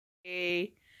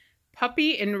A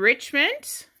puppy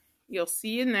enrichment. You'll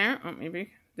see in there, oh,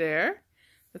 maybe there.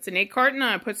 That's an 8 carton.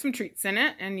 I put some treats in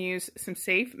it and use some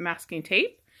safe masking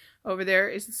tape. Over there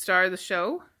is the star of the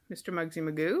show, Mr. Muggsy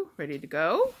Magoo, ready to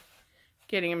go.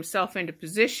 Getting himself into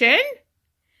position.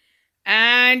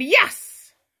 And yes!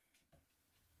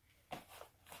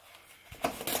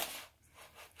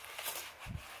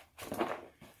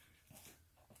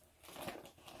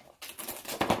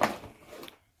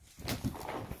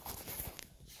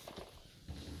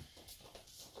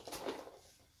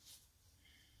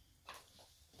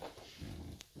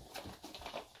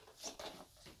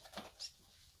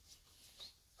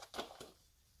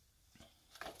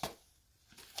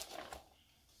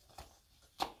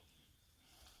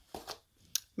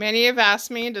 Many have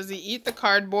asked me, does he eat the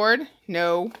cardboard?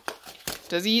 No.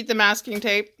 Does he eat the masking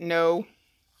tape? No.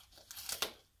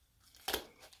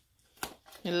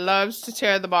 He loves to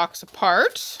tear the box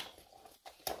apart.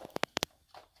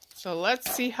 So let's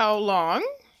see how long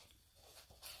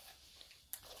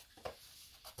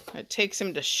it takes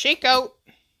him to shake out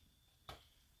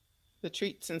the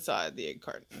treats inside the 8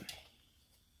 carton.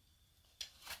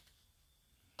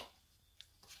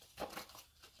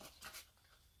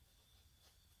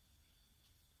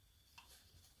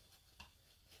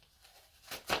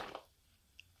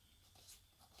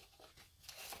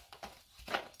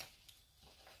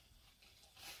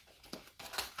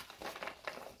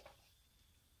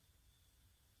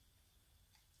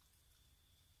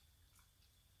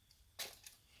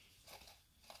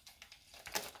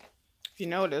 If you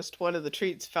noticed, one of the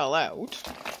treats fell out.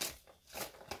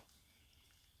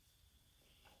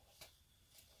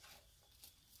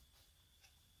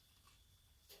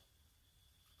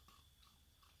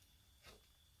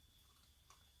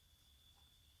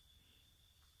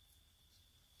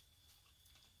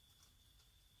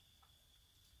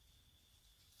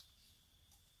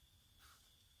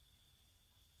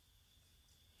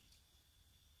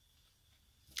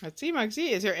 Let's see,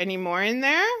 Muggsy, is there any more in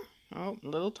there? Oh, a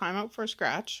little timeout for a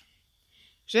scratch.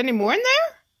 Is there any more in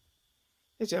there?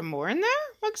 Is there more in there,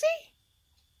 Muggsy?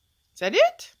 Is that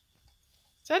it?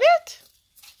 Is that it?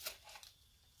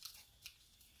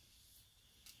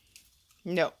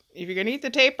 No. If you're going to eat the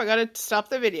tape, I got to stop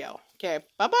the video. Okay,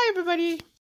 bye-bye, everybody.